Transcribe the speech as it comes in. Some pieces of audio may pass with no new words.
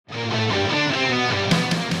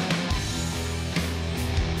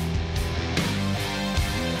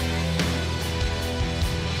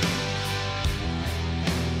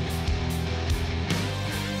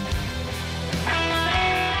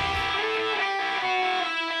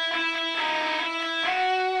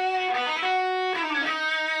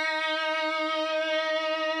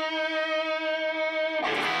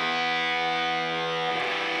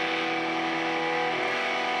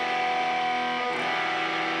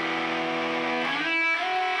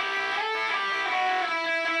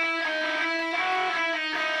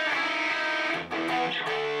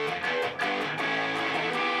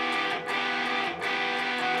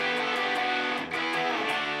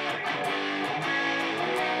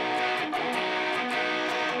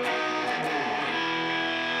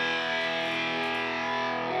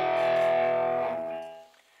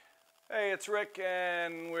Hey, it's Rick,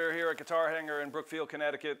 and we're here at Guitar Hangar in Brookfield,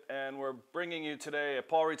 Connecticut, and we're bringing you today a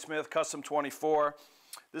Paul Reed Smith Custom 24.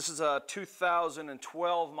 This is a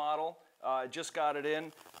 2012 model. I just got it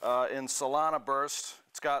in Solana Burst.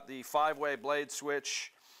 It's got the 5-way blade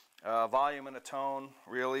switch, volume and a tone,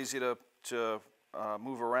 real easy to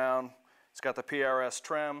move around. It's got the PRS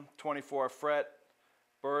Trem, 24 fret,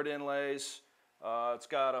 Bird Inlays. It's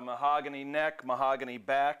got a Mahogany Neck, Mahogany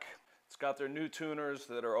Back. It's got their new tuners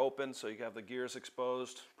that are open, so you can have the gears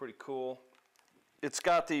exposed. Pretty cool. It's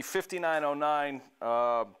got the 5909,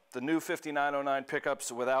 the new 5909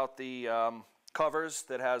 pickups without the covers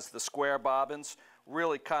that has the square bobbins.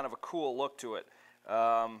 Really kind of a cool look to it.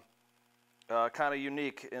 Kind of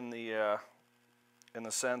unique in the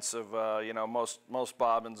sense of you know, most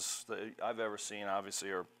bobbins that I've ever seen obviously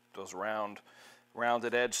are those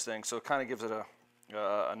rounded edge things. So it kind of gives it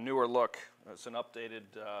a newer look. It's an updated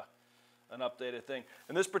thing.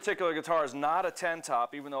 And this particular guitar is not a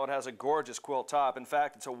 10-top, even though it has a gorgeous quilt top. In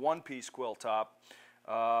fact, it's a one-piece quilt top,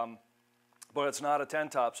 but it's not a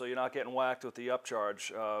 10-top, so you're not getting whacked with the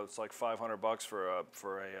upcharge. It's like $500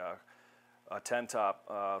 for a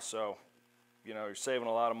 10-top, so you know, you're saving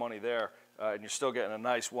a lot of money there, and you're still getting a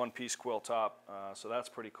nice one-piece quilt top, so that's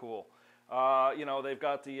pretty cool. You know, they've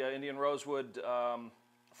got the Indian Rosewood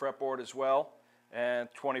fretboard as well, and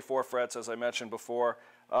 24 frets, as I mentioned before.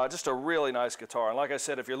 Just a really nice guitar. And like I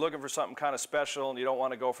said, if you're looking for something kind of special and you don't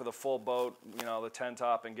want to go for the full boat, you know, the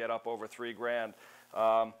 10-top and get up over $3 grand,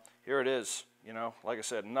 here it is. You know, like I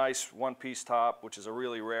said, nice one-piece top, which is a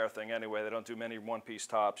really rare thing anyway. They don't do many one-piece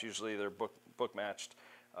tops. Usually they're book matched.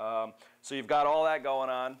 So you've got all that going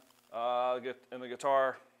on. And the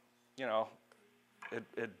guitar, you know,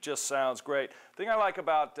 it just sounds great. The thing I like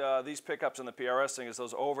about these pickups and the PRS thing is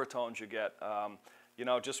those overtones you get. You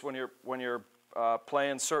know, just when you're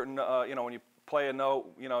playing certain, you know, when you play a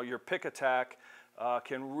note, you know, your pick attack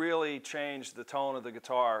can really change the tone of the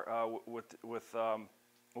guitar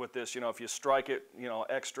with this. You know, if you strike it, you know,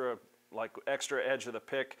 extra edge of the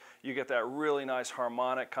pick, you get that really nice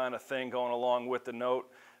harmonic kind of thing going along with the note.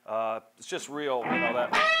 It's just real, you know,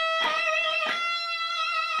 that.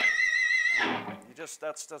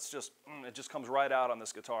 It just comes right out on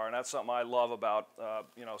this guitar, and that's something I love about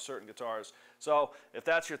you know, certain guitars. So if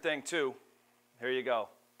that's your thing too, here you go.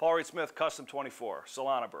 Paul Reed Smith Custom 24,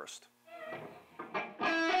 Solana Burst.